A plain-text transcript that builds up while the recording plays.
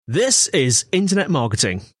This is Internet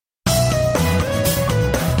Marketing.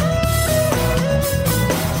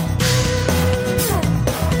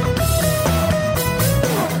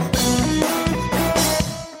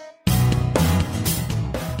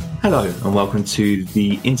 Hello and welcome to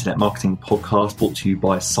the Internet Marketing Podcast brought to you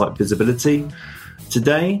by Site Visibility.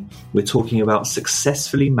 Today, we're talking about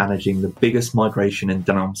successfully managing the biggest migration in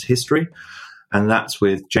Dunelm's history, and that's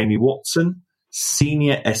with Jamie Watson,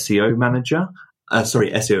 Senior SEO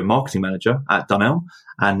Marketing Manager at Dunelm,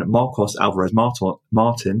 and Marcos Alvarez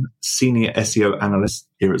Martin, Senior SEO Analyst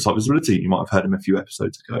here at Site Visibility. You might have heard him a few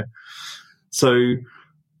episodes ago. So,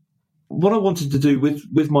 what I wanted to do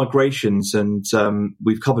with migrations, and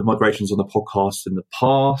we've covered migrations on the podcast in the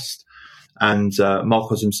past, and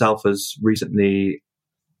Marcos himself has recently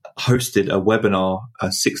hosted a webinar,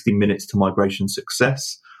 60 Minutes to Migration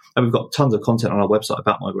Success, and we've got tons of content on our website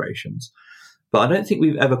about migrations. But I don't think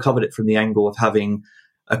we've ever covered it from the angle of having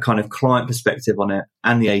a kind of client perspective on it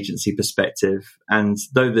and the agency perspective. And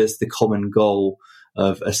though there's the common goal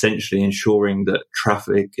of essentially ensuring that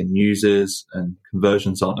traffic and users and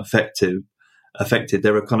conversions aren't affected,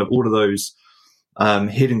 there are kind of all of those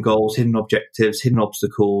hidden goals, hidden objectives, hidden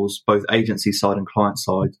obstacles, both agency side and client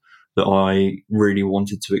side, that I really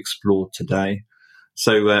wanted to explore today.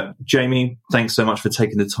 So, Jamie, thanks so much for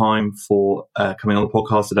taking the time for coming on the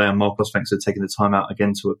podcast today. And Marcos, thanks for taking the time out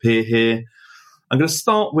again to appear here. I'm going to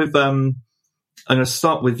start with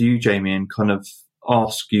you, Jamie, and kind of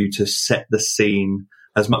ask you to set the scene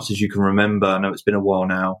as much as you can remember. I know it's been a while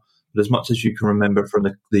now, but as much as you can remember from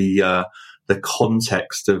the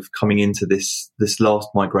context of coming into this last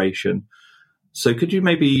migration. So could you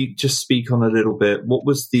maybe just speak on a little bit? What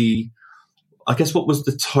was the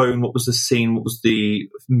tone? What was the scene? What was the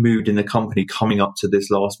mood in the company coming up to this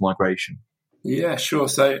last migration? Yeah, sure.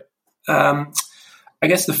 So I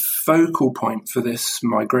guess the focal point for this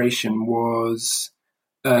migration was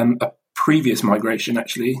a previous migration,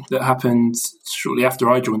 actually, that happened shortly after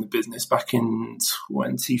I joined the business back in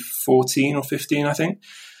 2014 or 15, I think.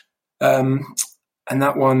 And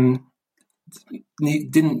that one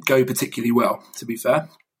didn't go particularly well, to be fair.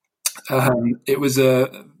 It was a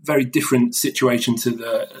very different situation to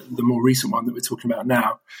the more recent one that we're talking about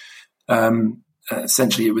now.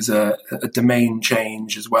 Essentially, it was a domain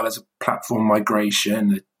change as well as a platform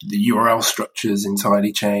migration. The URL structures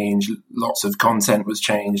entirely changed. Lots of content was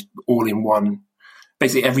changed, all in one.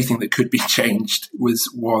 Basically, everything that could be changed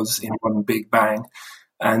was in one big bang.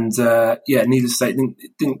 And needless to say,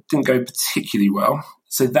 it didn't go particularly well.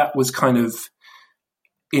 So that was kind of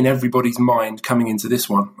in everybody's mind coming into this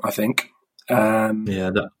one, I think.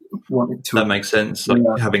 That makes sense. Like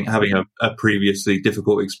having a previously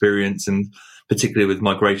difficult experience, and particularly with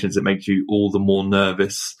migrations, it makes you all the more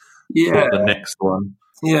nervous for the next one.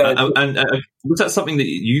 Yeah. And was that something that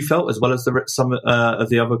you felt as well as some of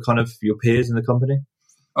the other kind of your peers in the company?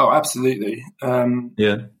 Oh, absolutely. I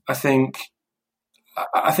think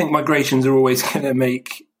migrations are always going to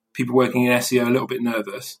make people working in SEO a little bit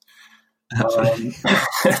nervous, to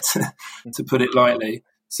put it lightly.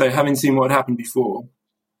 So having seen what happened before,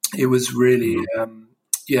 it was really,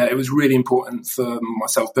 it was really important for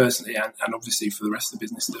myself personally, and obviously for the rest of the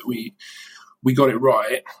business, that we got it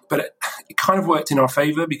right. But it kind of worked in our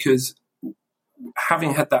favour, because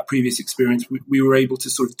having had that previous experience, we were able to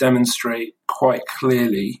sort of demonstrate quite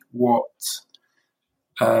clearly what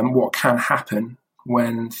can happen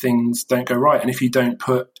when things don't go right. And if you don't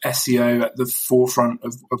put SEO at the forefront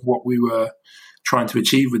of what we were trying to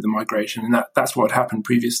achieve with the migration, and that's what happened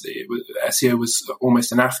previously. SEO was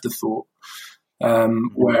almost an afterthought,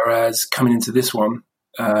 whereas coming into this one,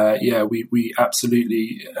 we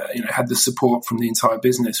absolutely had the support from the entire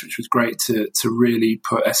business, which was great to really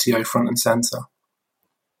put SEO front and center.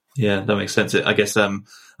 Yeah, that makes sense. I guess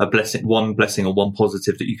one blessing or one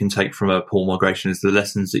positive that you can take from a poor migration is the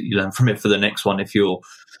lessons that you learn from it for the next one.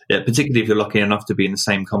 Particularly if you're lucky enough to be in the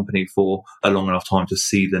same company for a long enough time to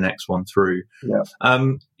see the next one through. Yeah.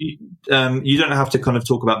 You don't have to kind of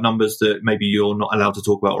talk about numbers that maybe you're not allowed to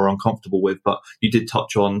talk about or uncomfortable with, but you did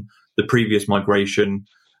touch on the previous migration.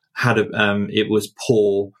 It was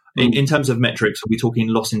poor. In terms of metrics, are we talking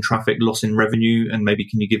loss in traffic, loss in revenue? And maybe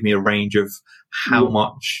can you give me a range of how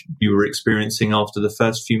much you were experiencing after the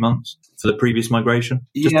first few months for the previous migration?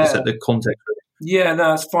 Just to set the context. Yeah, no,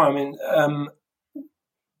 that's fine. I mean,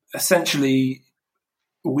 essentially,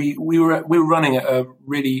 we were running at a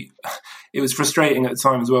really. It was frustrating at the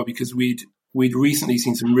time as well, because we'd recently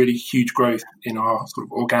seen some really huge growth in our sort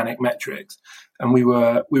of organic metrics, and we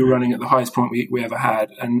were running at the highest point we ever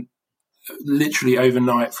had, and literally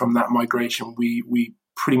overnight from that migration, we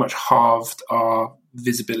pretty much halved our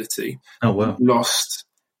visibility. Oh wow! Lost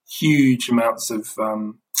huge amounts of,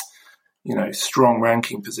 strong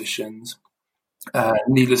ranking positions.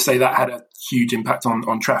 Needless to say, that had a huge impact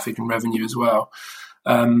on traffic and revenue as well.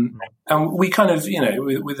 And we kind of,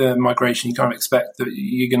 with a migration, you kind of expect that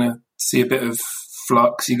you're going to see a bit of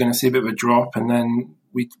flux, you're going to see a bit of a drop, and then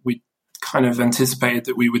we kind of anticipated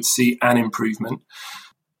that we would see an improvement.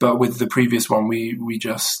 But with the previous one, we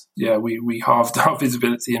halved our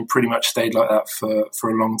visibility and pretty much stayed like that for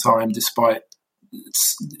a long time, despite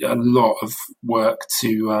a lot of work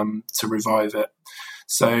to revive it.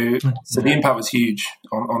 So the impact was huge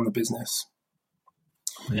on the business.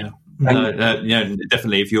 Yeah. No,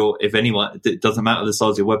 definitely. If anyone, it doesn't matter the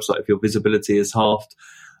size of your website, if your visibility is halved,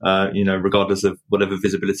 regardless of whatever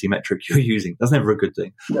visibility metric you're using, that's never a good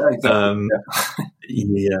thing. Yeah, exactly.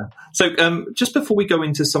 Yeah. So, just before we go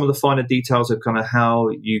into some of the finer details of kind of how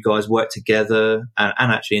you guys work together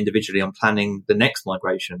and actually individually on planning the next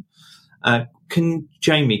migration,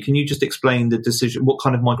 Jamie, can you just explain the decision, what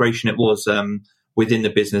kind of migration it was within the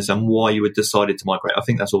business and why you had decided to migrate? I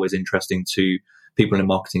think that's always interesting to people in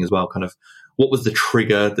marketing as well. Kind of what was the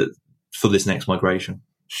trigger for this next migration?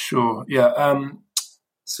 Sure. Yeah.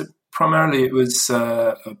 So primarily it was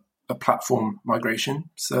a platform migration.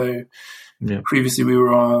 So previously we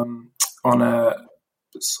were on a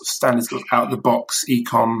standard sort of out-the-box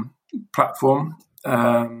e-com platform,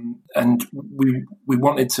 and we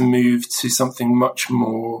wanted to move to something much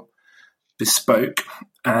more bespoke.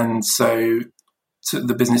 And so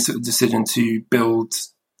the business took the decision to build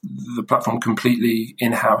the platform completely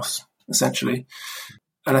in-house, essentially.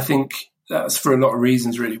 And I think that's for a lot of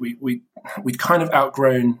reasons, really. We'd kind of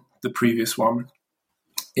outgrown the previous one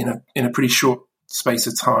in a pretty short space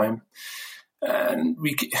of time. And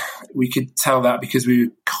we could tell that because we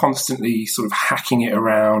were constantly sort of hacking it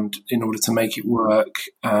around in order to make it work.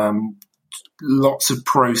 Lots of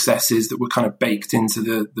processes that were kind of baked into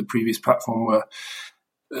the previous platform were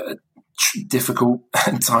difficult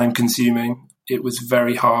and time consuming. It was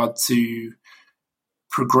very hard to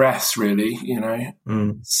progress, really,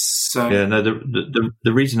 So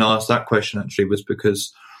the reason I asked that question actually was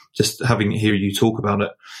because just having hear you talk about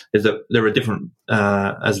it is that there are different,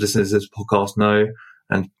 as listeners to this podcast know,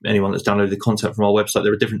 and anyone that's downloaded the content from our website,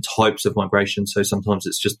 there are different types of migration. So sometimes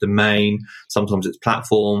it's just domain, sometimes it's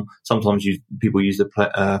platform, sometimes people use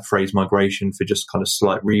the phrase migration for just kind of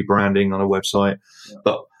slight rebranding on a website. Yeah.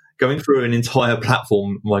 But going through an entire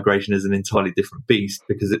platform migration is an entirely different beast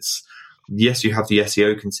because it's, yes, you have the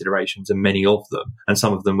SEO considerations and many of them, and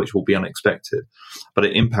some of them which will be unexpected, but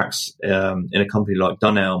it impacts in a company like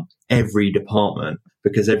Dunelm every department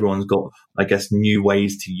because everyone's got, I guess, new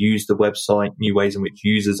ways to use the website, new ways in which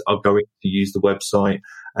users are going to use the website,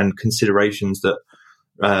 and considerations that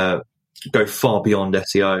go far beyond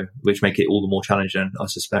SEO, which make it all the more challenging, I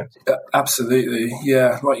suspect. Absolutely,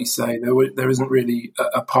 yeah. Like you say, there isn't really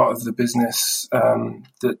a part of the business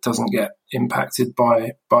that doesn't get impacted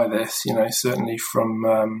by this. Certainly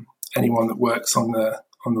from anyone that works on the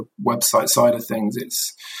website side of things,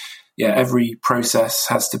 it's every process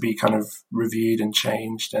has to be kind of reviewed and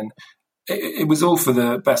changed, and it was all for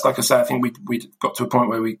the best. Like I say, I think we got to a point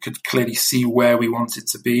where we could clearly see where we wanted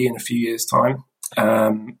to be in a few years' time.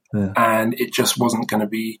 And it just wasn't going to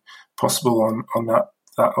be possible on that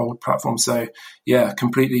old platform. So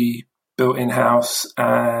completely built in house,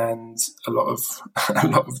 and a lot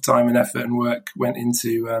of time and effort and work went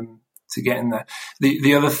into to getting there.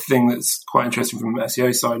 The other thing that's quite interesting from the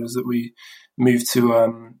SEO side was that we moved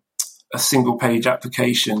to a single page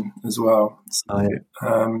application as well. So,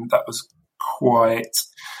 that was quite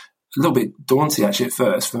a little bit daunting actually at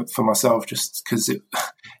first for myself, just because it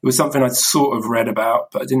was something I'd sort of read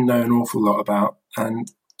about, but I didn't know an awful lot about,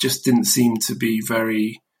 and just didn't seem to be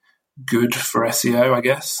very good for SEO, I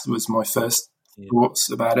guess, was my first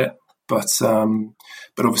thoughts about it. But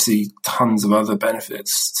obviously tons of other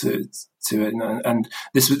benefits to it. And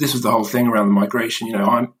this was the whole thing around the migration.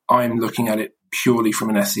 I'm looking at it purely from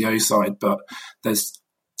an SEO side, but there's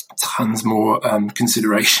tons more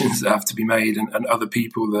considerations that have to be made, and other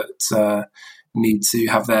people that need to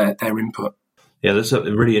have their input. Yeah, that's a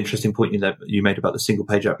really interesting point you made about the single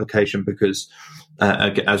page application, because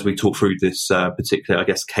as we talk through this particular, I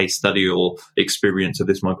guess, case study or experience of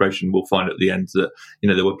this migration, we'll find at the end that,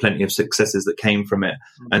 there were plenty of successes that came from it.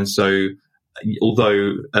 Mm-hmm. And so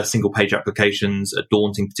although single page applications are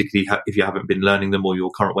daunting, particularly if you haven't been learning them or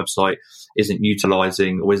your current website isn't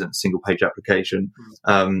utilizing or isn't a single page application,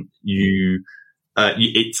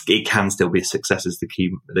 it can still be a success is the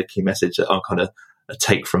key message that I'll kind of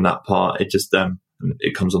take from that part. It just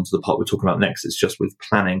it comes onto the part we're talking about next. It's just with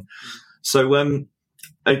planning. So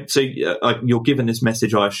you're given this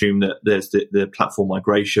message. I assume that there's the platform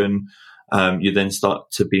migration. You then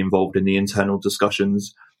start to be involved in the internal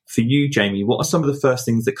discussions. For you, Jamie, what are some of the first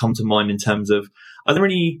things that come to mind in terms of, are there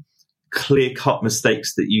any clear-cut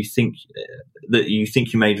mistakes that you think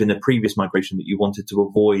you made in the previous migration that you wanted to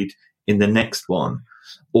avoid in the next one?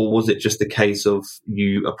 Or was it just a case of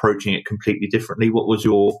you approaching it completely differently? What was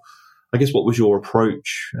your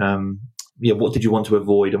approach? What did you want to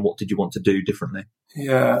avoid and what did you want to do differently?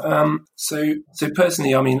 Yeah. So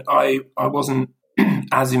personally, I mean, I wasn't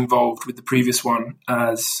as involved with the previous one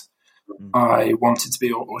as I wanted to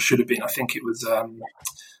be or should have been. I think it was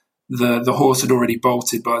the horse had already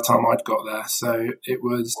bolted by the time I'd got there, so it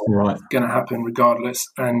was going to happen regardless.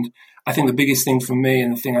 And I think the biggest thing for me,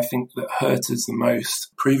 and the thing I think that hurt us the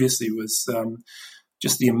most previously, was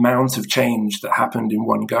just the amount of change that happened in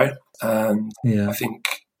one go. I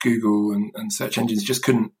think Google and search engines just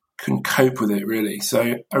couldn't cope with it, really.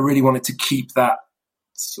 So I really wanted to keep that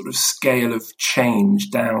sort of scale of change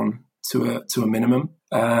down to a minimum.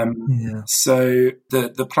 So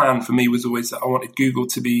the plan for me was always that I wanted Google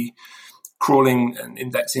to be crawling and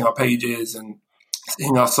indexing our pages and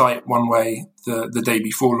seeing our site one way the day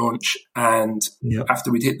before launch, and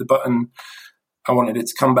after we'd hit the button, I wanted it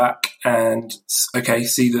to come back and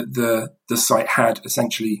see that the site had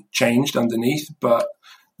essentially changed underneath, but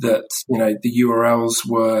that the URLs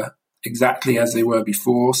were exactly as they were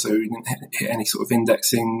before, so we didn't hit any sort of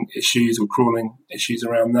indexing issues or crawling issues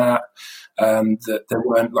around that. That there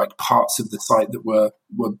weren't like parts of the site that were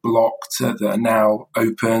blocked that are now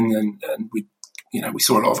open, and we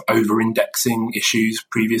saw a lot of over-indexing issues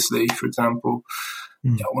previously, for example.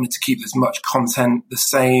 I wanted to keep as much content the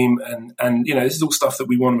same, and this is all stuff that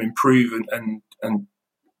we want to improve and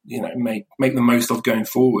make the most of going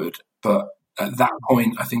forward. But at that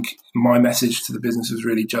point, I think my message to the business was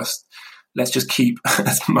really just, let's just keep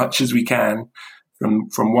as much as we can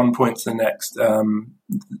from one point to the next,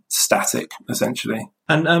 static, essentially.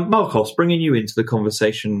 And Marcos, bringing you into the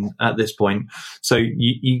conversation at this point, so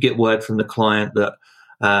you get word from the client that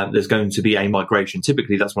there's going to be a migration.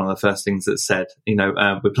 Typically, that's one of the first things that's said.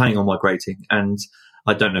 We're planning on migrating, and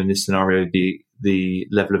I don't know in this scenario the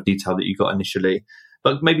level of detail that you got initially,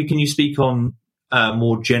 but maybe can you speak on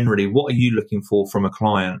more generally, what are you looking for from a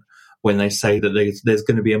client when they say that there's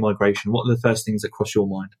going to be a migration? What are the first things that cross your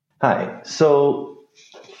mind? Hi. So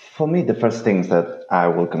for me, the first things that I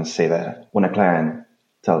will consider when a client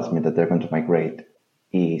tells me that they're going to migrate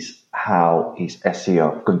is how is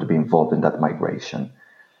SEO going to be involved in that migration.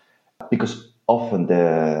 Because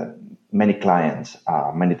often many clients,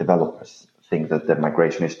 many developers think that the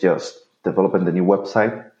migration is just developing the new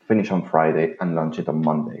website, finish on Friday and launch it on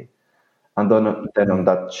Monday. And then on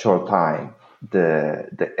that short time, the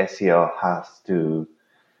SEO has to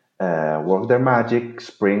work their magic,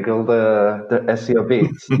 sprinkle the SEO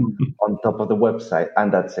bits on top of the website,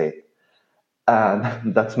 and that's it.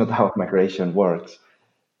 And that's not how migration works.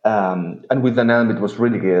 And with Dunelm, it was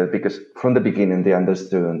really good because from the beginning, they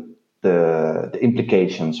understood the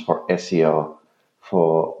implications for SEO,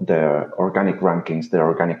 for their organic rankings, their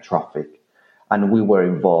organic traffic. And we were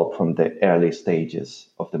involved from the early stages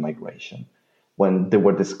of the migration. When they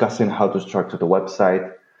were discussing how to structure the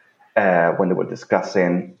website, when they were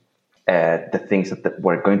discussing the things that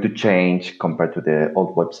were going to change compared to the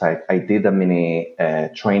old website, I did a mini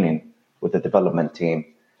training with the development team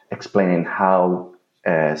explaining how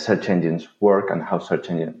search engines work and how search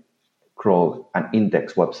engines crawl and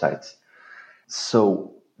index websites.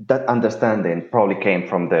 So that understanding probably came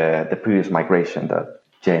from the previous migration that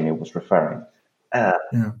Jamie was referring.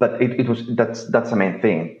 But that's the main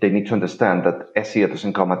thing. They need to understand that SEO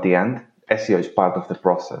doesn't come at the end. SEO is part of the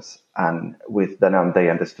process, and with Dunelm, they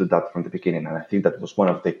understood that from the beginning, and I think that was one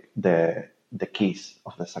of the keys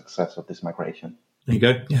of the success of this migration. There you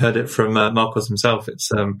go. You heard it from Marcos himself.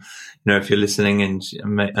 It's if you're listening and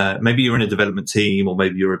maybe you're in a development team or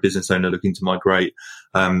maybe you're a business owner looking to migrate,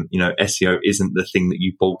 SEO isn't the thing that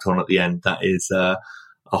you bolt on at the end. That is a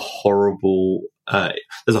horrible.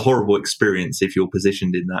 There's a horrible experience if you're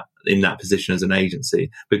positioned in that position as an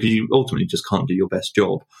agency, because you ultimately just can't do your best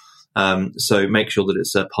job. So make sure that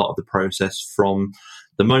it's a part of the process from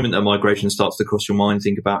the moment that migration starts to cross your mind.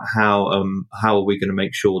 Think about how are we going to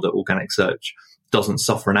make sure that organic search doesn't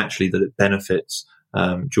suffer and actually that it benefits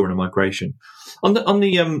during a migration. On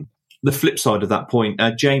the flip side of that point,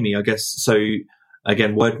 Jamie, I guess, so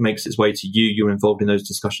again, word makes its way to you. You're involved in those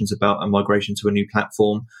discussions about a migration to a new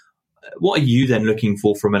platform. What are you then looking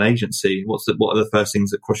for from an agency? What are the first things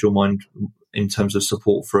that cross your mind in terms of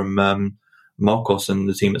support from Marcos and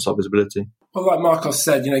the team at Site Visibility? Well, like Marcos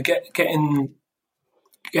said,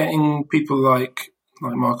 getting people like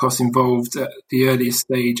like Marcos, involved at the earliest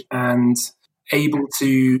stage and able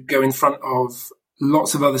to go in front of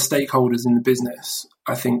lots of other stakeholders in the business,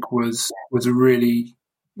 I think was a really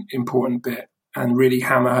important bit, and really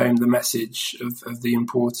hammer home the message of the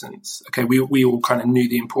importance. Okay, we all kind of knew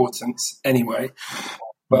the importance anyway,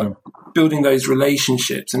 but building those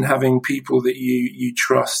relationships and having people that you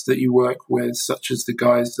trust, that you work with, such as the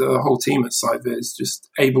guys, the whole team at SiteViz, just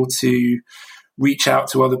able to reach out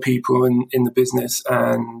to other people in the business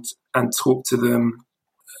and talk to them,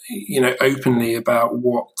 openly about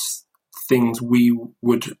what things we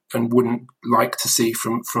would and wouldn't like to see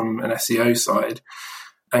from an SEO side,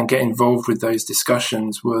 and get involved with those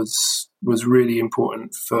discussions was really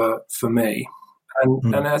important for me.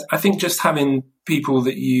 And I think just having people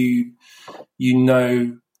that you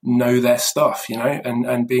know their stuff,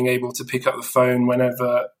 and being able to pick up the phone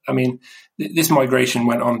whenever. I mean, this migration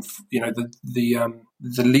went on,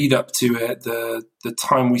 the lead up to it, the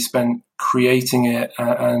time we spent creating it,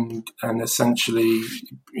 and essentially,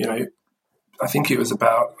 I think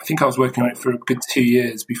I was working on it for a good 2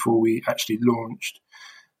 years before we actually launched.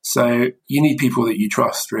 So you need people that you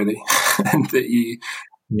trust, really, and that you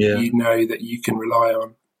know that you can rely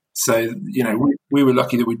on. So, we were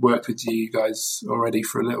lucky that we'd worked with you guys already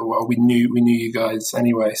for a little while. We knew you guys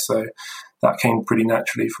anyway, so that came pretty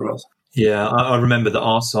naturally for us. Yeah, I remember that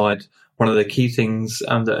our side, one of the key things,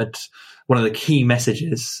 one of the key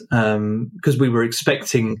messages, because we were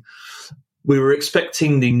expecting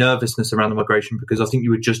the nervousness around the migration, because I think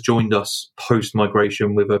you had just joined us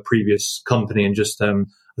post-migration with a previous company, and just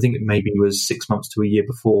I think it maybe was 6 months to a year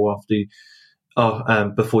before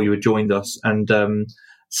you had joined us. And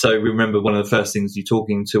so we remember one of the first things you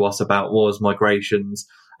talking to us about was migrations,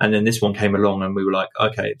 and then this one came along, and we were like,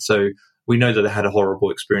 okay, so we know that they had a horrible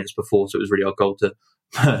experience before, so it was really our goal to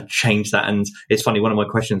change that. And it's funny, one of my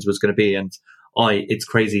questions was going to be, it's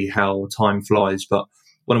crazy how time flies, but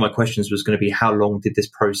one of my questions was going to be, how long did this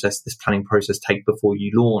planning process take before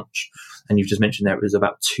you launched? And you've just mentioned that it was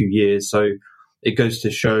about 2 years. So it goes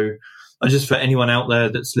to show, just for anyone out there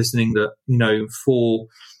that's listening, that,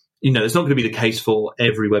 it's not going to be the case for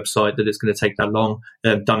every website that it's going to take that long.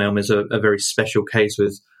 Dunelm is a very special case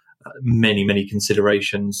with many, many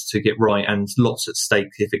considerations to get right, and lots at stake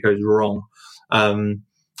if it goes wrong.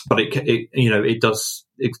 But it does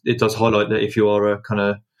highlight that if you are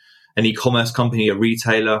an e-commerce company, a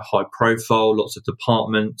retailer, high profile, lots of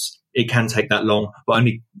departments, it can take that long. But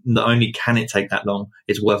not only can it take that long,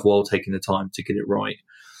 it's worthwhile taking the time to get it right.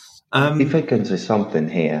 If I can say something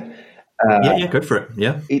here. Go for it.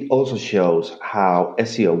 Yeah. It also shows how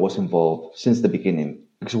SEO was involved since the beginning.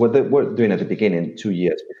 Because what they were doing at the beginning, 2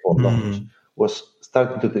 years before launch, was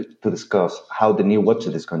starting to discuss how the new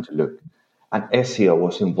website is going to look. And SEO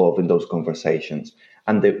was involved in those conversations.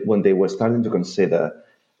 And when they were starting to consider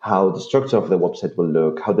how the structure of the website will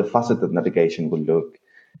look, how the faceted navigation will look,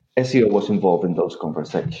 SEO was involved in those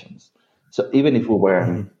conversations. So even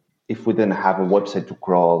if we didn't have a website to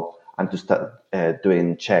crawl and to start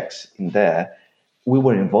doing checks in there, we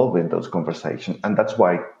were involved in those conversations. And that's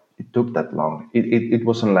why it took that long. It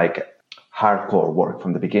wasn't like hardcore work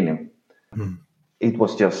from the beginning. It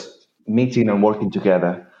was just meeting and working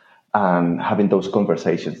together and having those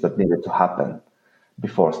conversations that needed to happen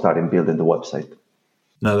before starting building the website.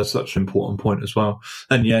 No, that's such an important point as well.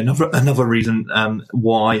 And another reason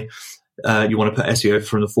why you want to put SEO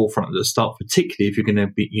from the forefront at the start, particularly if you're going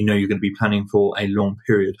to be planning for a long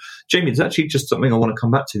period. Jamie, there's actually just something I want to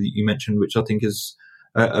come back to that you mentioned, which I think is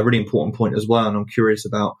a really important point as well. And I'm curious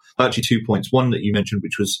about actually 2 points. One that you mentioned,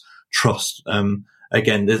 which was trust.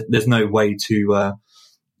 Again, there's no way to,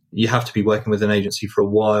 you have to be working with an agency for a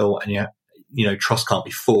while, and trust can't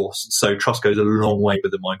be forced. So trust goes a long way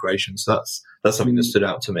with the migration. So that's something that stood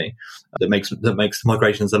out to me that makes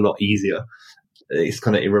migrations a lot easier. It's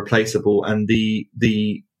kind of irreplaceable. And the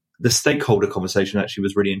stakeholder conversation actually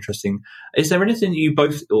was really interesting. Is there anything that you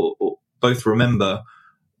both remember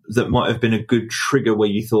that might have been a good trigger where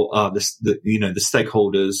you thought, the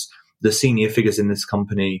stakeholders, the senior figures in this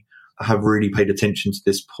company have really paid attention to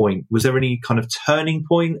this point? Was there any kind of turning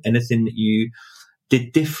point, anything that you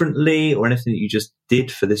did differently, or anything that you just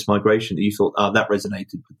did for this migration that you thought, that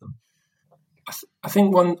resonated with them? I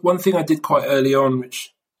think one thing I did quite early on,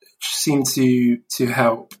 which seemed to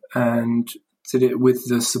help, and did it with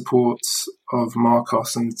the support of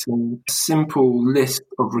Marcos and team, a simple list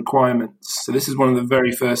of requirements. So this is one of the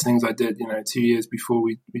very first things I did, 2 years before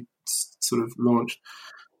we sort of launched.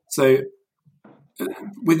 So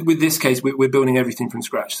with this case, we're building everything from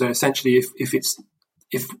scratch. So essentially,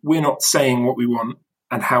 if we're not saying what we want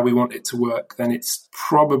and how we want it to work, then it's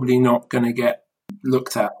probably not going to get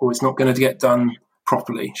looked at, or it's not going to get done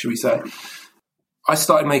properly, should we say. I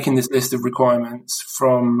started making this list of requirements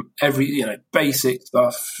from every, basic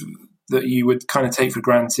stuff that you would kind of take for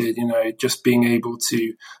granted, just being able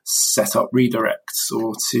to set up redirects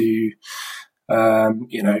or to,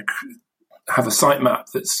 have a sitemap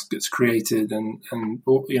that's created and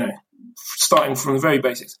starting from the very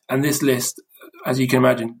basics. And this list, as you can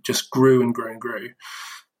imagine, just grew and grew and grew.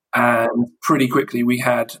 And pretty quickly we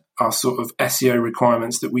had our sort of SEO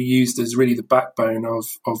requirements that we used as really the backbone of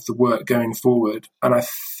the work going forward. And I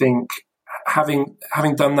think having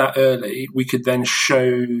done that early, we could then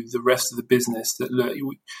show the rest of the business that, look,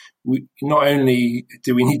 we not only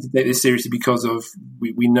do we need to take this seriously because of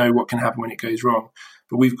we know what can happen when it goes wrong,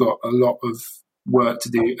 but we've got a lot of work to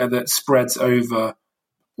do that spreads over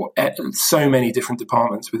so many different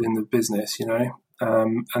departments within the business,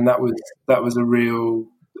 and that was a real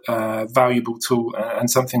valuable tool and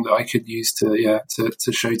something that I could use to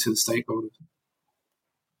show to the stakeholders.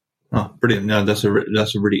 Oh, brilliant! No, that's a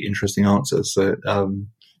really interesting answer. So,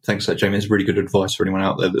 thanks for that, Jamie. It's really good advice for anyone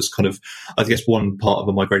out there. That's kind of, I guess, one part of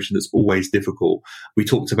a migration that's always difficult. We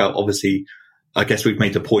talked about, obviously, I guess we've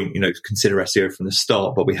made the point, consider SEO from the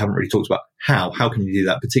start, but we haven't really talked about how can you do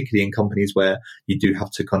that, particularly in companies where you do have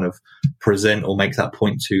to kind of present or make that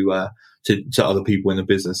point to other people in the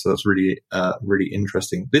business. So that's really, really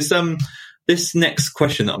interesting. This next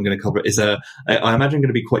question that I'm going to cover is I imagine going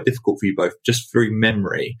to be quite difficult for you both, just through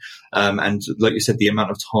memory. And like you said, the amount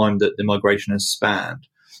of time that the migration has spanned.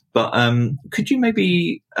 But could you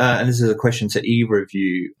maybe, and this is a question to either of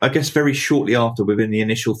you, I guess very shortly after, within the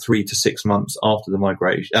initial 3 to 6 months after the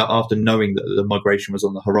migration, after knowing that the migration was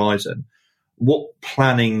on the horizon, what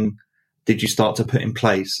planning did you start to put in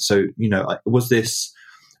place? So, was this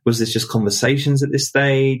just conversations at this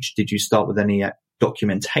stage? Did you start with any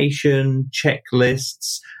documentation,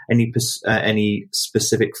 checklists, any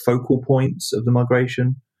specific focal points of the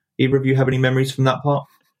migration? Either of you have any memories from that part?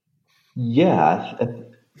 Yeah,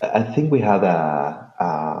 I think we had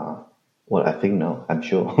I'm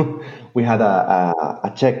sure we had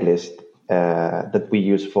a checklist that we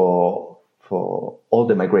use for all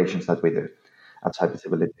the migrations that we do at Site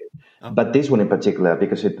Visibility. But this one in particular,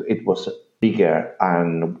 because it was bigger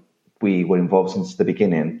and we were involved since the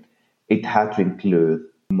beginning, it had to include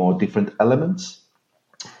more different elements,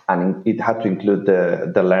 and it had to include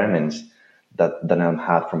the learnings that Dunelm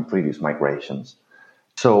had from previous migrations.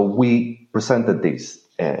 So we presented this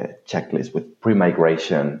checklist with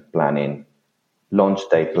pre-migration planning, launch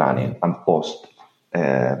day planning, and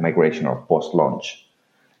post-migration or post-launch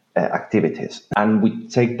activities. And we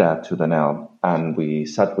take that to Dunelm, and we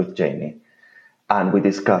sat with Jamie, and we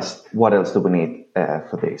discussed what else do we need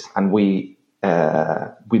for this. And we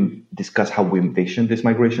discussed how we envision this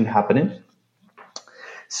migration happening.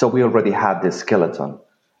 So we already had the skeleton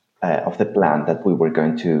of the plan that we were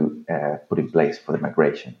going to put in place for the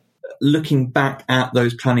migration. Looking back at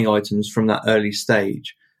those planning items from that early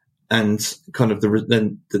stage and kind of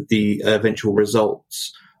the eventual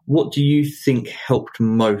results, what do you think helped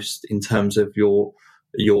most in terms of your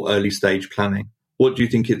early stage planning? What do you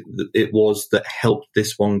think it was that helped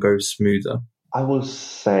this one go smoother? I will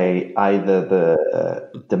say either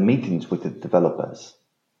the meetings with the developers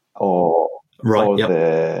or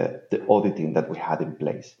the auditing that we had in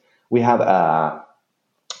place. We have a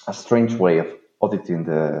strange way of auditing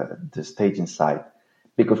the staging site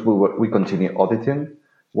because we continue auditing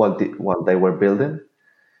while they were building.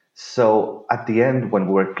 So at the end, when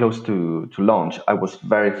we were close to launch, I was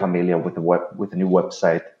very familiar with the new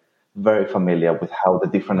website, very familiar with how the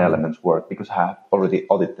different elements work because I have already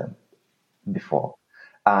audited them before.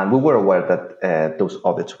 And we were aware that those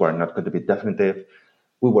audits were not going to be definitive.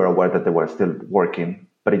 We were aware that they were still working,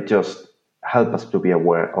 but it just helped us to be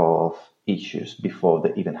aware of issues before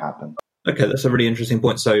they even happened. Okay, that's a really interesting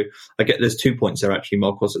point. So I get there's 2 points there actually,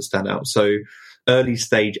 Marcos, that stand out. So early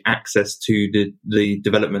stage access to the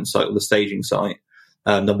development site or the staging site,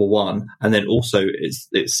 number one. And then also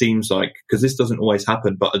it seems like, because this doesn't always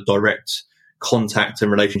happen, but a direct contact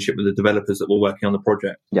and relationship with the developers that were working on the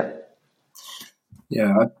project. Yeah.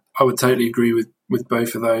 Yeah, I would totally agree with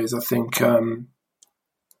both of those. I think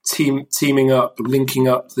teaming up, linking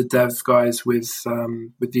up the dev guys with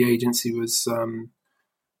the agency was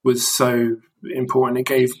so important.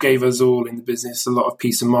 It gave us all in the business a lot of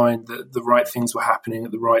peace of mind that the right things were happening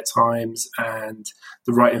at the right times and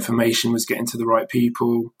the right information was getting to the right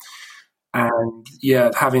people. And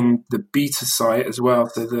yeah, having the beta site as well,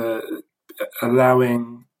 so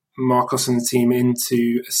allowing Marcos and the team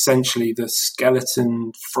into essentially the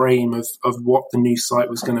skeleton frame of what the new site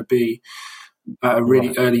was going to be at a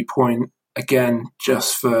really early point, again,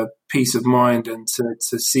 just for peace of mind, and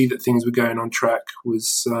to see that things were going on track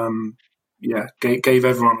was gave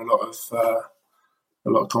everyone a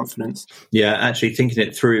lot of confidence. Yeah, actually thinking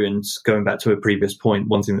it through and going back to a previous point,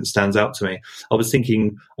 one thing that stands out to me, I was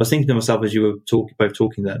thinking to myself as you were both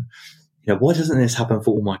talking then, why doesn't this happen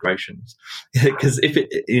for all migrations? Because if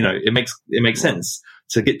it makes sense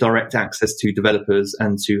to get direct access to developers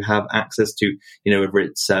and to have access to,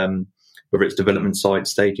 whether it's development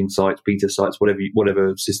sites, staging sites, beta sites,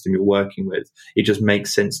 whatever system you're working with, it just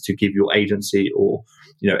makes sense to give your agency or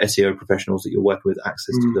SEO professionals that you're working with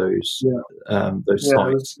access to those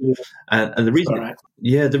sites. And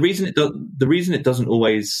the reason it doesn't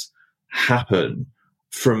always happen,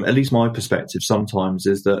 from at least my perspective, sometimes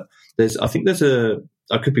is that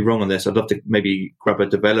I could be wrong on this. I'd love to maybe grab a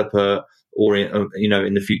developer or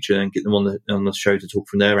in the future and get them on the show to talk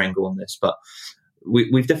from their angle on this, but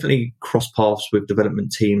we've definitely crossed paths with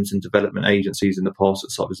development teams and development agencies in the past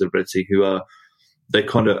at Site Visibility they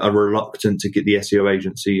kind of are reluctant to get the SEO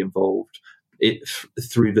agency involved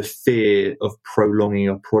through the fear of prolonging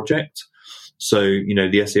a project. So,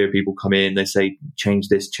 the SEO people come in, they say, change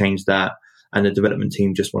this, change that. And the development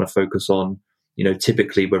team just want to focus on,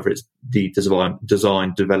 typically whether it's the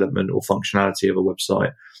design, development or functionality of a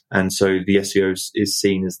website. And so the SEO is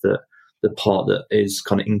seen as the part that is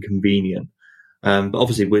kind of inconvenient. But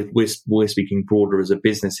obviously we're speaking broader as a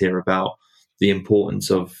business here about the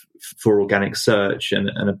importance for organic search and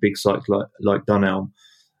a big site like Dunelm.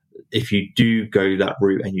 If you do go that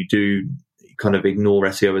route and you do kind of ignore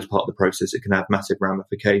SEO as part of the process, it can have massive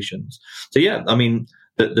ramifications. So yeah, I mean,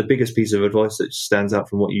 the biggest piece of advice that stands out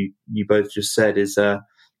from what you both just said is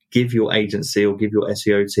give your agency or give your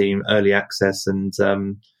SEO team early access, and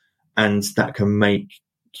that can make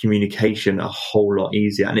communication a whole lot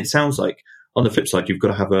easier. And it sounds like on the flip side, you've got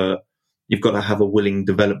to have a willing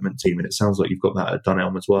development team, and it sounds like you've got that at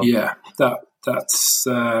Dunelm as well. Yeah, that's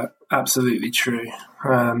absolutely true.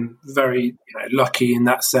 Very lucky in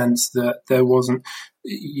that sense that there wasn't.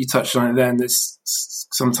 You touched on it then. There's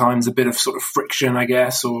sometimes a bit of sort of friction, I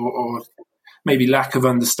guess, or maybe lack of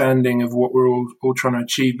understanding of what we're all trying to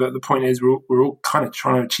achieve. But the point is, we're all kind of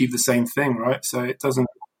trying to achieve the same thing, right? So it doesn't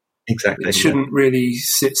exactly. It shouldn't really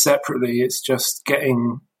sit separately. It's just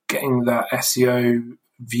getting that SEO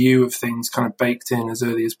view of things kind of baked in as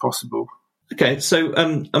early as possible. Okay, so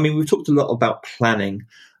we've talked a lot about planning,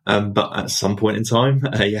 but at some point in time,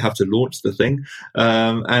 you have to launch the thing.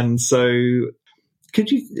 And so,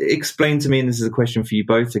 could you explain to me, and this is a question for you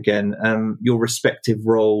both again, your respective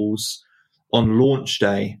roles on launch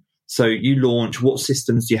day? So you launch, what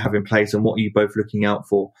systems do you have in place, and what are you both looking out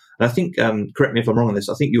for? And I think, correct me if I'm wrong on this,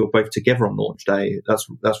 I think you were both together on launch day. That's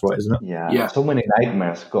right, isn't it? Yeah. So many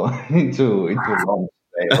nightmares going into launch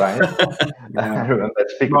day, right? I remember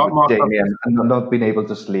speaking with Jamie and not being able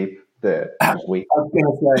to sleep this week. I was going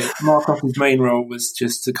to say, Marcos's main role was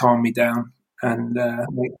just to calm me down and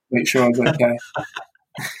make sure I was okay.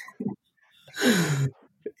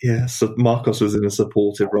 Yeah, so Marcos was in a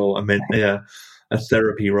supportive role. I meant, a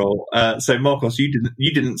therapy role. So Marcos, you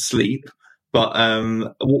didn't sleep, but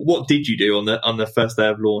what did you do on the first day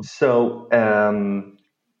of launch? So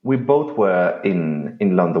we both were in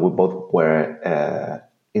London. We both were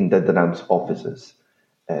in the Dunelm's offices,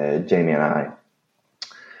 Jamie and I,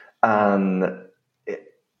 and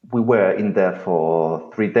we were in there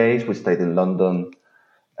for 3 days. We stayed in London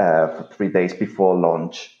for 3 days before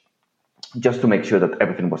launch, just to make sure that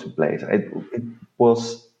everything was in place. It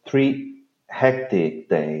was 3 hectic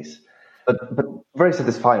days, but very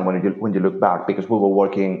satisfying when you look back, because we were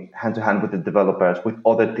working hand to hand with the developers, with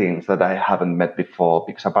other teams that I haven't met before,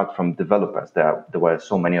 because apart from developers, there were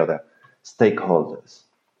so many other stakeholders.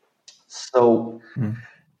 So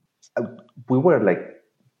we were like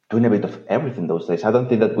doing a bit of everything those days. I don't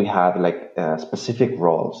think that we had like specific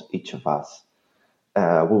roles, each of us.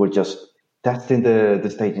 We were just testing the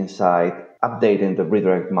staging site, updating the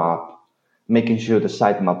redirect map, making sure the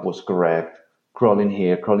sitemap was correct, crawling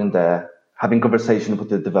here, crawling there, having conversations with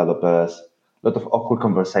the developers, a lot of awkward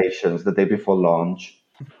conversations the day before launch.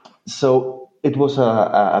 So it was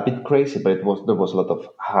a bit crazy, but there was a lot of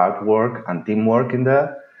hard work and teamwork in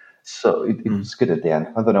there. So it was good at the end.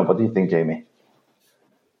 I don't know. What do you think, Jamie?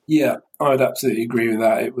 Yeah, I'd absolutely agree with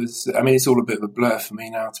that. It was, it's all a bit of a blur for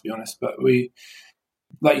me now, to be honest, but we,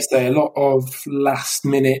 like you say, a lot of last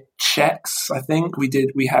minute checks. I think we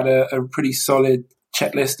had a pretty solid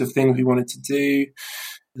checklist of things we wanted to do.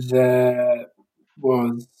 There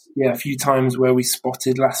was a few times where we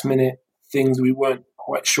spotted last minute things we weren't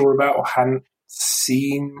quite sure about or hadn't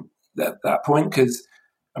seen at that point, because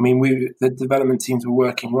the development teams were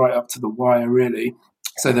working right up to the wire, really.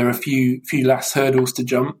 So there are a few last hurdles to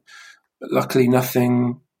jump, but luckily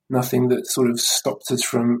nothing that sort of stopped us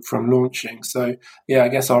from launching. So yeah, I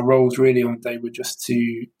guess our roles really on the day were just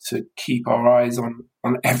to keep our eyes on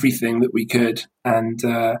everything that we could, and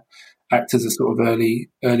act as a sort of early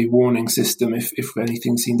warning system if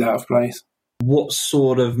anything seemed out of place. What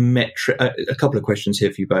sort of metric? A couple of questions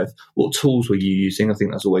here for you both. What tools were you using? I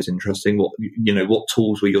think that's always interesting. What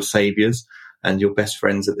tools were your saviors and your best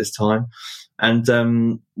friends at this time?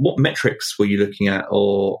 And what metrics were you looking at,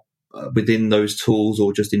 or within those tools,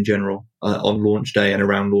 or just in general on launch day and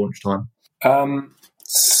around launch time?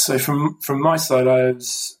 So from my side,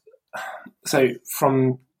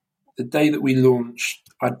 from the day that we launched,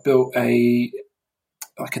 I'd built a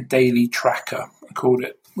daily tracker, I called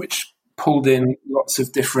it, which pulled in lots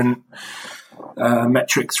of different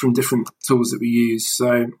metrics from different tools that we use.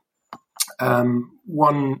 So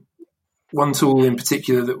one tool in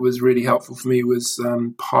particular that was really helpful for me was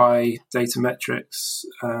Pi Data Metrics.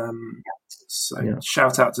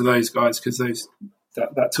 Shout out to those guys, because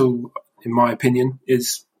that tool, in my opinion,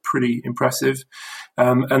 is pretty impressive.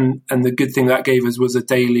 And the good thing that gave us was a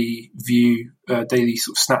daily view, daily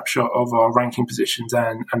sort of snapshot of our ranking positions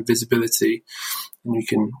and visibility. And you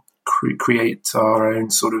can create our own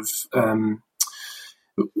sort of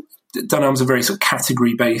Dunelm's a very sort of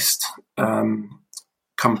category-based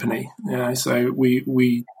company. So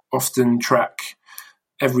we often track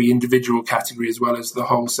every individual category as well as the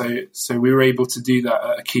whole. So we were able to do that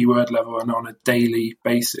at a keyword level and on a daily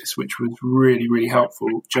basis, which was really, really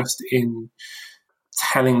helpful just in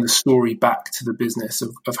telling the story back to the business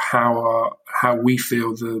of how we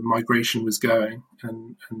feel the migration was going,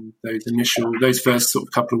 and those first sort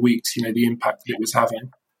of couple of weeks, the impact that it was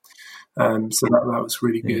having. So that was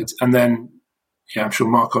really good. Yeah. And then, I'm sure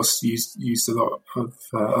Marcos used a lot of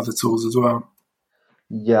other tools as well.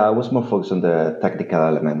 Yeah, I was more focused on the technical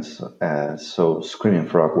elements. So Screaming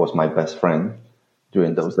Frog was my best friend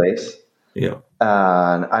during those days. Yeah.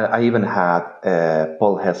 And I even had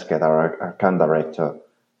Paul Hesketh, our account director,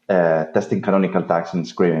 testing canonical tags in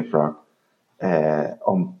Screaming Frog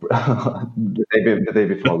on the day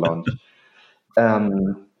before launch.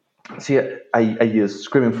 I used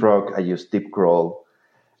Screaming Frog, I used Deep Crawl,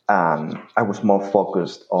 and I was more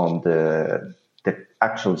focused on the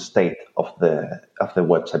actual state of the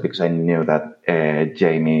website, because I knew that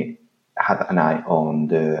Jamie had an eye on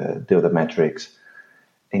the other metrics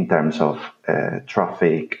in terms of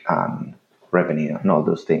traffic and revenue and all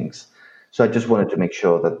those things. So I just wanted to make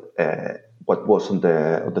sure that what was on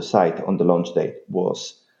the site on the launch date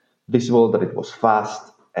was visible, that it was fast,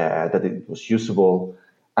 that it was usable,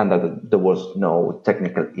 and that there was no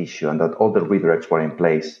technical issue, and that all the redirects were in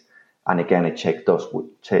place. And again, I checked those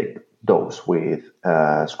with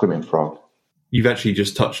Screaming Frog. You've actually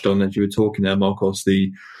just touched on, as you were talking there, Marcos,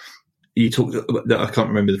 you talked, I can't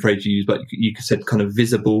remember the phrase you used, but you said kind of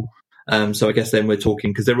visible. So I guess then we're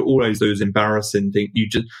talking, because there are always those embarrassing things.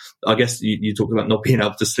 I guess you talked about not being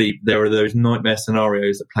able to sleep. There are those nightmare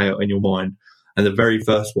scenarios that play out in your mind. And the very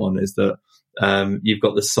first one is that you've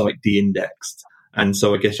got the site de-indexed. And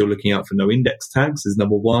so I guess you're looking out for no index tags is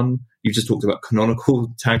number one. You've just talked about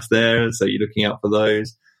canonical tags there, so you're looking out for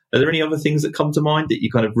those. Are there any other things that come to mind that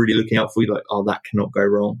you're kind of really looking out for? You're like, oh, that cannot go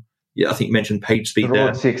wrong. Yeah, I think you mentioned page speed the there.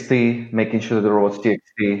 Robot 60, making sure the Robot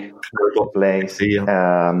 60 plays.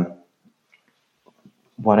 Yeah.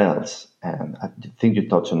 What else? I think you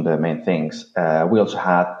touched on the main things. We also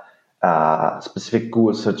had a specific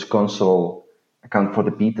Google Search Console account for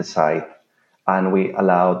the beta site, and we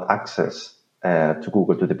allowed access to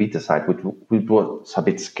Google to the beta site, which was a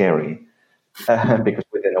bit scary because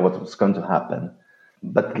we didn't know what was going to happen.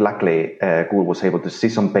 But luckily, Google was able to see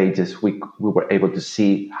some pages. We were able to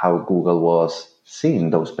see how Google was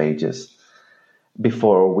seeing those pages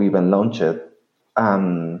before we even launched it.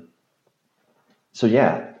 So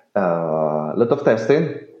yeah, a lot of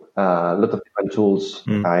testing, a lot of different tools.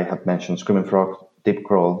 I have mentioned Screaming Frog, Deep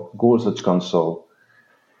Crawl, Google Search Console.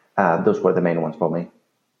 Those were the main ones for me.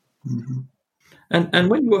 Mm-hmm. And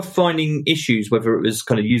when you were finding issues, whether it was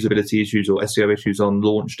kind of usability issues or SEO issues on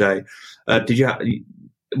launch day, where did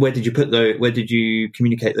you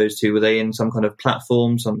communicate those to? Were they in some kind of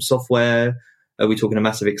platform, some software? Are we talking a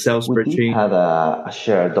massive Excel spreadsheet? We had a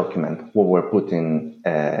shared document where we're putting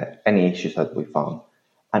any issues that we found.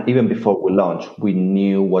 And even before we launched, we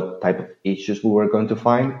knew what type of issues we were going to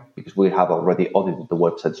find, because we have already audited the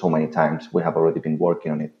website so many times. We have already been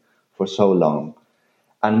working on it for so long.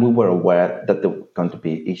 And we were aware that there were going to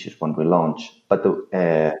be issues when we launched, but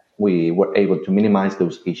we were able to minimize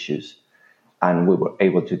those issues, and we were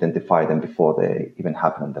able to identify them before they even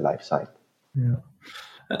happened on the live site. Yeah.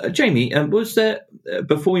 Jamie, was there,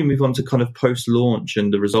 before we move on to kind of post-launch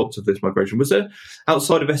and the results of this migration, was there,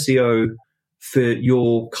 outside of SEO for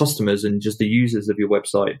your customers and just the users of your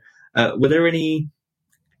website, were there any,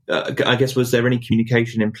 was there any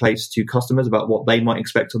communication in place to customers about what they might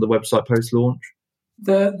expect of the website post-launch?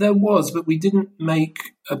 There was, but we didn't make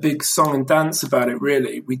a big song and dance about it,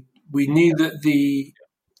 really. We knew that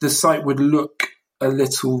the site would look a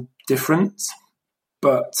little different,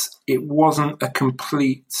 but it wasn't a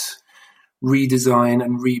complete redesign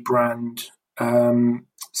and rebrand.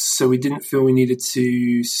 So we didn't feel we needed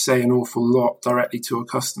to say an awful lot directly to our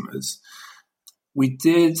customers. We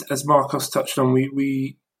did, as Marcos touched on,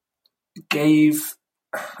 we gave...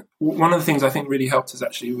 One of the things I think really helped us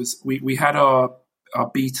actually was we had our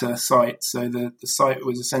beta site. So the site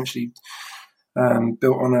was essentially built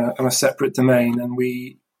on a separate domain, and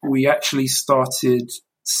we actually started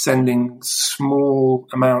sending small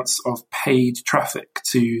amounts of paid traffic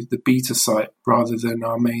to the beta site rather than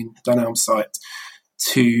our main Dunelm site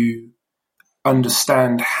to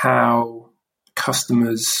understand how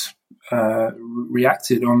customers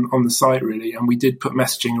reacted on the site, really. And we did put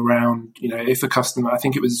messaging around, if a customer, I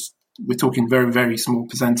think we're talking very, very small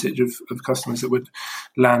percentage of customers that would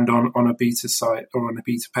land on a beta site or on a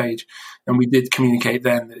beta page. And we did communicate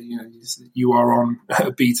then that, you are on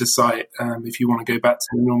a beta site. If you want to go back to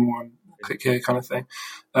the normal one, click here kind of thing.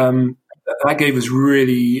 That gave us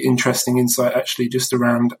really interesting insight, actually, just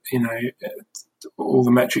around, all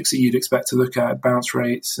the metrics that you'd expect to look at, bounce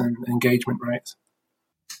rates and engagement rates.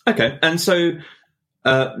 Okay. And so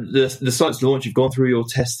the site's launched, you've gone through your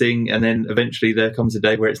testing, and then eventually there comes a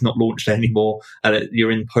day where it's not launched anymore and you're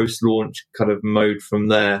in post-launch kind of mode from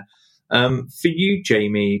there. For you,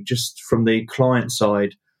 Jamie, just from the client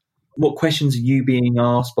side, what questions are you being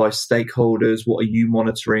asked by stakeholders? What are you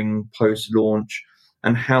monitoring post-launch?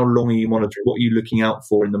 And how long are you monitoring? What are you looking out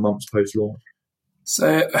for in the months post-launch?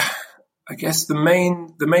 So I guess the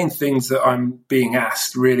main things that I'm being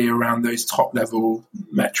asked really around those top level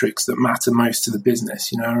metrics that matter most to the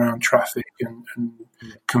business, around traffic and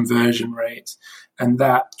conversion rates. And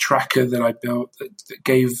that tracker that I built that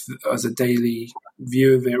gave us a daily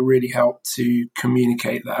view of it really helped to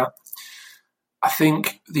communicate that. I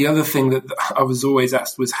think the other thing that I was always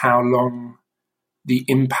asked was how long the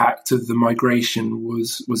impact of the migration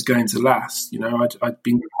was going to last. I'd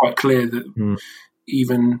been quite clear that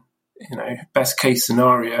even best case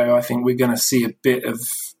scenario, I think we're going to see a bit of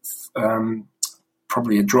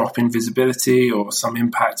probably a drop in visibility or some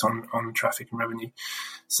impact on traffic and revenue.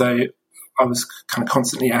 So I was kind of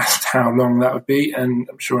constantly asked how long that would be, and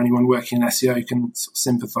I'm sure anyone working in SEO can sort of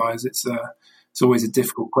sympathise. It's always a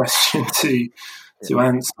difficult question to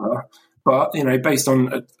answer. But based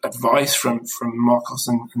on advice from Marcos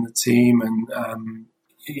and the team, and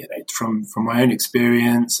from my own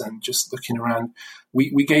experience and just looking around,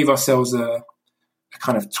 we gave ourselves a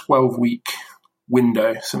kind of 12-week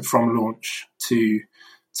window from launch to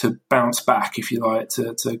bounce back, if you like,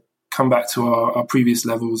 to come back to our previous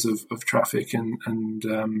levels of traffic and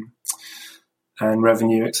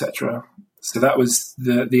revenue, etc. So that was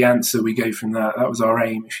the answer we gave from that. That was our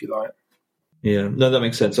aim, if you like. Yeah, no, that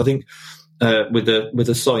makes sense. I think with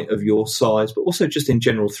a site of your size, but also just in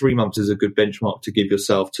general, 3 months is a good benchmark to give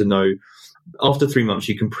yourself to know. After 3 months,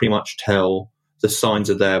 you can pretty much tell the signs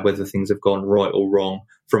are there, whether things have gone right or wrong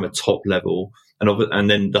from a top level. And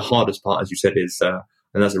then the hardest part, as you said, is, and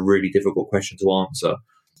that's a really difficult question to answer,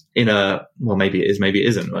 maybe it is, maybe it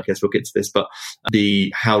isn't. I guess we'll get to this, but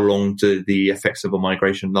how long do the effects of a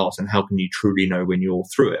migration last, and how can you truly know when you're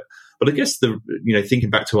through it? But I guess thinking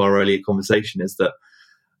back to our earlier conversation is that,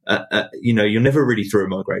 you're never really through a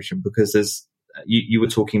migration, because you were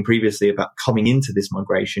talking previously about coming into this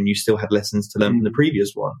migration, you still had lessons to learn from the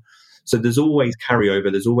previous one. So there's always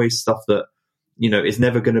carryover. There's always stuff that, is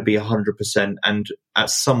never going to be 100%. And at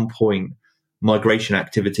some point, migration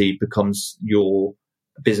activity becomes your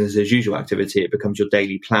business as usual activity. It becomes your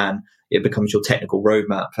daily plan. It becomes your technical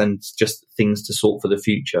roadmap and just things to sort for the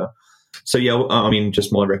future. So, yeah, I mean,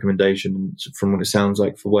 just my recommendation from what it sounds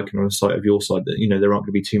like for working on a site of your side, that, there aren't going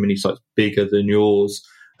to be too many sites bigger than yours,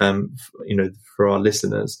 for our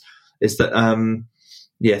listeners, is that,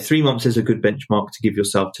 3 months is a good benchmark to give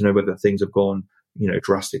yourself to know whether things have gone,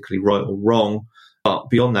 drastically right or wrong. But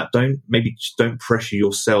beyond that, don't pressure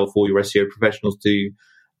yourself or your SEO professionals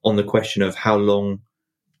on the question of how long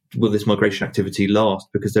will this migration activity last,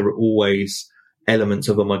 because there are always elements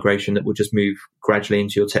of a migration that will just move gradually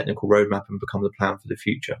into your technical roadmap and become the plan for the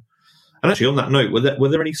future. And actually, on that note, were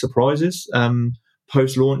there any surprises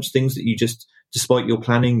post-launch, things that you just, despite your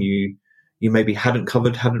planning, you you maybe hadn't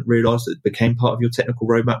covered, hadn't realised that it became part of your technical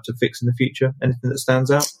roadmap to fix in the future? Anything that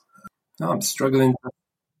stands out? No, I'm struggling.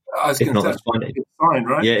 If not, that's fine. It's fine,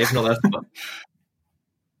 right? Yeah, if not, that's fine.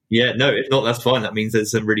 Yeah, no, if not, that's fine. That means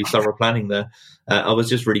there's some really thorough planning there. I was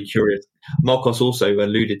just really curious. Marcos also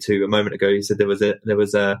alluded to a moment ago. He said there was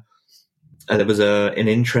an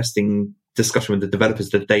interesting discussion with the developers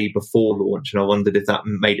the day before launch, and I wondered if that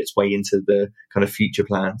made its way into the kind of future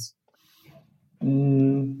plans.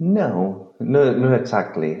 No, not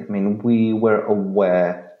exactly. I mean, we were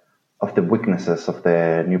aware of the weaknesses of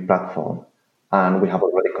the new platform, and we have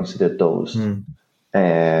already considered those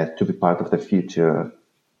to be part of the future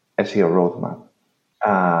SEO roadmap.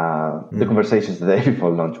 The conversations the day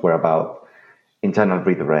before launch were about internal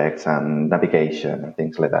redirects and navigation and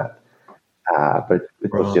things like that. But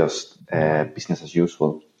it was just business as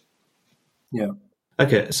usual. Yeah.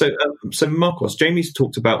 Okay, so Marcos, Jamie's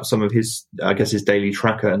talked about some of his daily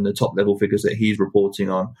tracker and the top level figures that he's reporting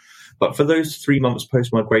on. But for those 3 months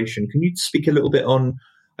post migration, can you speak a little bit on,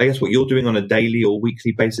 I guess, what you're doing on a daily or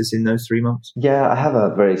weekly basis in those 3 months? Yeah, I have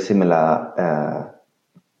a very similar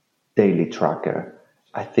daily tracker.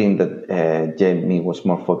 I think that Jamie was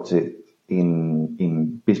more focused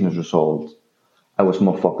in business results. I was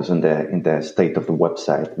more focused in the state of the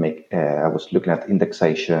website. I was looking at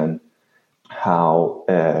indexation, how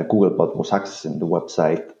Googlebot was accessing the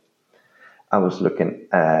website. I was looking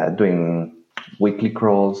doing weekly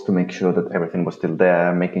crawls to make sure that everything was still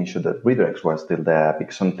there, making sure that redirects were still there,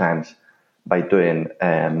 because sometimes by doing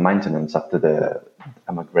maintenance after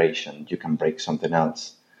a migration, you can break something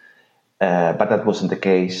else. But that wasn't the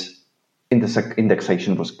case.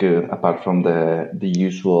 Indexation was good, apart from the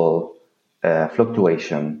usual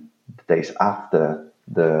fluctuation the days after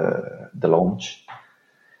the launch.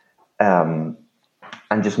 And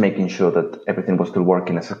just making sure that everything was still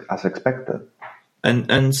working as expected.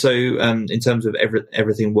 And so in terms of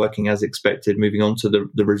everything working as expected, moving on to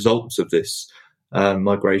the results of this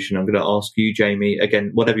migration, I'm going to ask you, Jamie,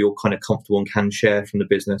 again, whatever you're kind of comfortable and can share from the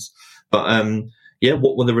business. But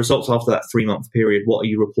what were the results after that 3 month period? What are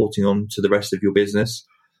you reporting on to the rest of your business?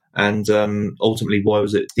 And ultimately, why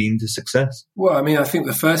was it deemed a success? Well, I mean, I think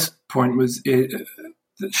the first point that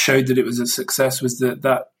showed that it was a success was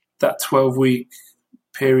that 12-week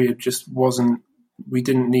period just wasn't. We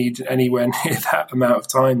didn't need anywhere near that amount of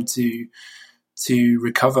time to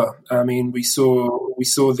recover. I mean, we saw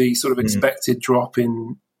the sort of expected drop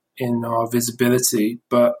in our visibility,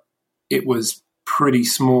 but it was pretty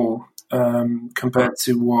small compared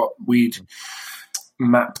to what we'd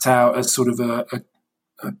mapped out as sort of a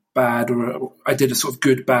bad, or I did a sort of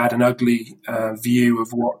good, bad, and ugly view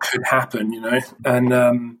of what could happen,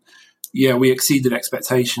 and we exceeded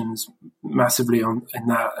expectations massively in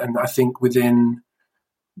that, and I think within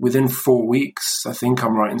 4 weeks, I think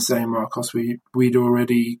I'm right in saying, Marcos, we'd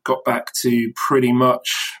already got back to pretty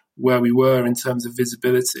much where we were in terms of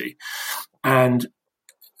visibility. And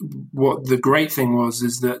what the great thing was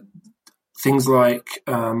is that things like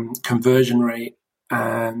conversion rate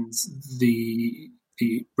and the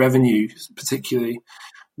revenue particularly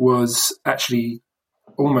was actually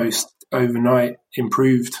almost overnight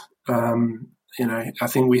improved. I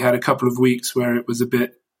think we had a couple of weeks where it was a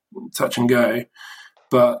bit touch and go,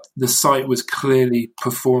 but the site was clearly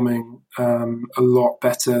performing a lot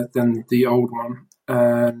better than the old one.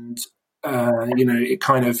 And, it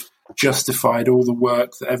kind of justified all the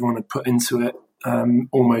work that everyone had put into it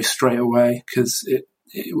almost straight away, because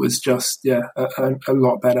it was just, a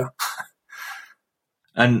lot better.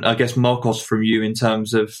 And I guess, Marcos, from you, in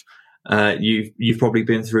terms of you've probably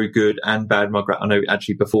been through good and bad migration. I know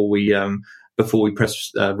actually before we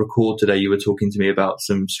press record today, you were talking to me about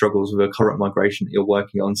some struggles with a current migration that you're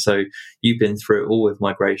working on. So you've been through it all with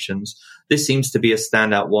migrations. This seems to be a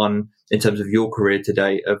standout one in terms of your career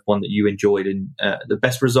today, of one that you enjoyed, and the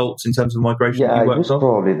best results in terms of migration that you worked on. Yeah, it was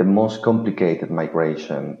probably the most complicated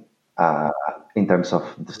migration in terms of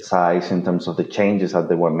the size, in terms of the changes that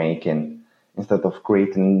they were making, instead of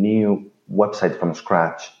creating a new website from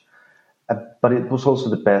scratch. But it was also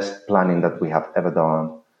the best planning that we have ever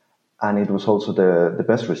done. And it was also the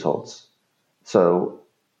best results. So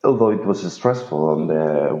although it was stressful on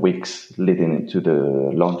the weeks leading into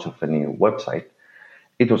the launch of a new website,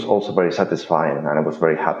 it was also very satisfying, and I was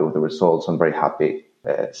very happy with the results. I'm very happy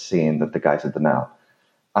seeing that the guys at Dunelm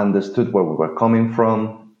understood where we were coming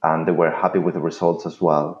from, and they were happy with the results as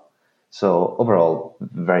well. So overall,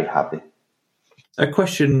 very happy. A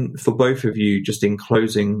question for both of you, just in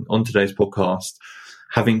closing on today's podcast.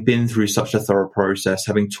 having been through such a thorough process,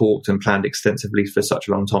 having talked and planned extensively for such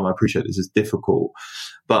a long time, I appreciate this is difficult.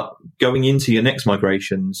 But going into your next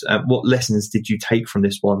migrations, what lessons did you take from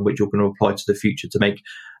this one, which you're going to apply to the future to make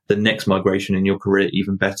the next migration in your career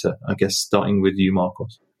even better? I guess starting with you,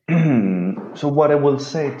 Marcos. So what I will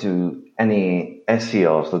say to any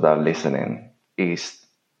SEOs that are listening is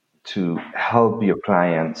to help your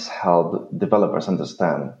clients, help developers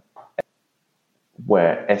understand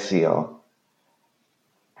where SEO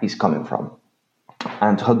is coming from,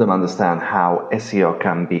 and to help them understand how SEO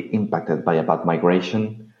can be impacted by a bad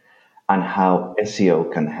migration and how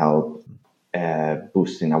SEO can help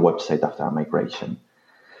boosting a website after a migration.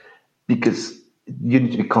 Because you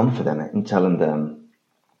need to be confident in telling them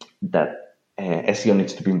that SEO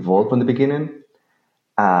needs to be involved from the beginning,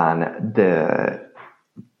 and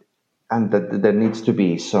that there needs to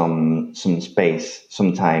be some space,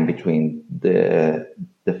 some time between the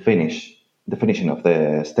finishing of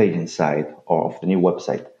the staging side or of the new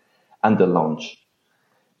website and the launch,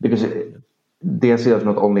 because the SEOs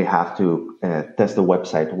not only have to test the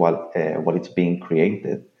website while it's being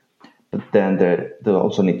created, but then there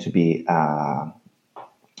also need to be a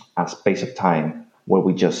space of time where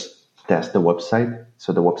we just test the website.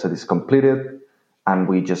 So the website is completed and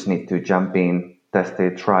we just need to jump in, test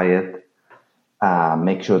it, try it,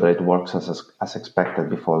 make sure that it works as expected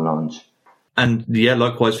before launch. And yeah,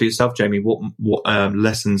 likewise for yourself, Jamie, what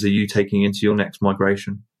lessons are you taking into your next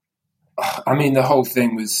migration? I mean, the whole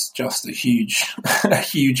thing was just a huge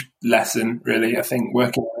lesson, really. I think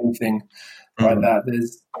working on anything like that,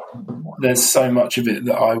 there's so much of it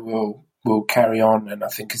that I will carry on, and I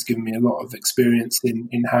think has given me a lot of experience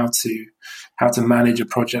in how to manage a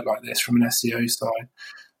project like this from an SEO side.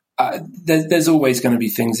 There's always going to be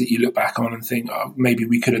things that you look back on and think, oh, maybe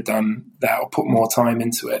we could have done that or put more time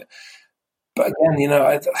into it. But again,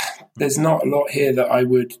 there's not a lot here that I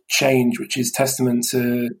would change, which is testament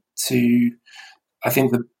to I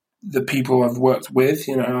think the people I've worked with,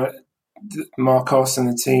 Marcos and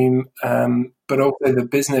the team, but also the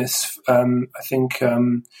business. I think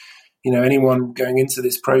anyone going into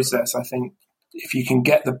this process, I think if you can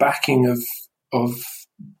get the backing of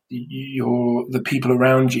the people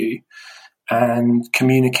around you and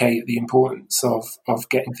communicate the importance of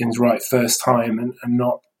getting things right first time and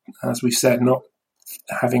not, as we've said, not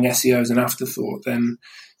having SEO as an afterthought, then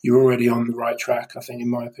you're already on the right track, I think, in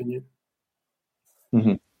my opinion.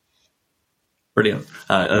 Mm-hmm. Brilliant.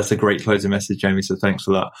 That's a great closing message, Jamie, so thanks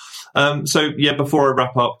for that. Before I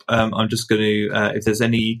wrap up, I'm just going to, if there's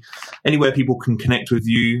anywhere people can connect with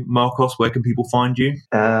you, Marcos, where can people find you?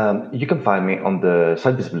 You can find me on the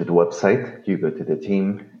Site Visibility website. You go to the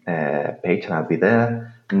team page and I'll be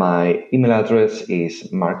there. My email address is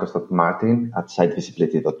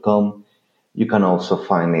marcos.martin@sitevisibility.com. You can also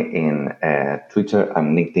find me in Twitter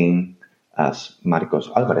and LinkedIn as Marcos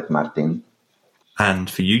Alvarez Martin. And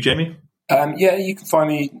for you, Jamie? You can find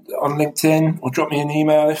me on LinkedIn or drop me an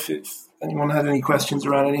email if anyone had any questions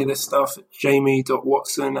around any of this stuff at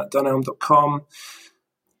jamie.watson@dunelm.com.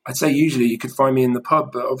 I'd say usually you could find me in the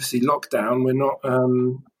pub, but obviously lockdown, we're not.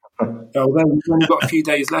 Although we've only got a few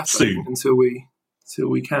days left until we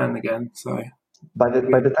can again. So by the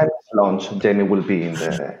time it's launched, Jamie will be in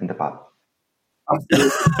the pub.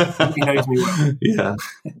 He knows me well. Yeah.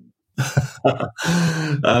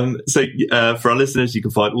 For our listeners, you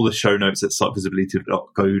can find all the show notes at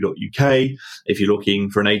sitevisibility.co.uk. If you're looking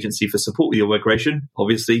for an agency for support with your migration,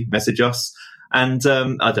 obviously message us. And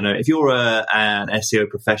I don't know, if you're an SEO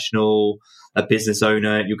professional, a business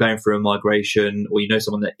owner, you're going through a migration, or you know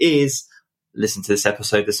someone that is, listen to this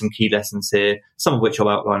episode. There's some key lessons here, some of which I'll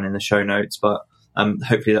outline in the show notes, but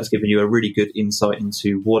hopefully that's given you a really good insight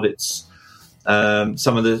into what it's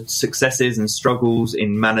some of the successes and struggles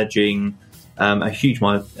in managing a huge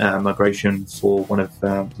migration for one of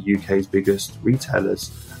the UK's biggest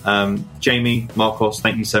retailers. Jamie, Marcos,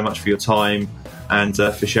 thank you so much for your time and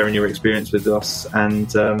for sharing your experience with us.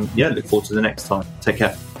 And look forward to the next time. Take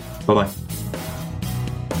care. Bye-bye.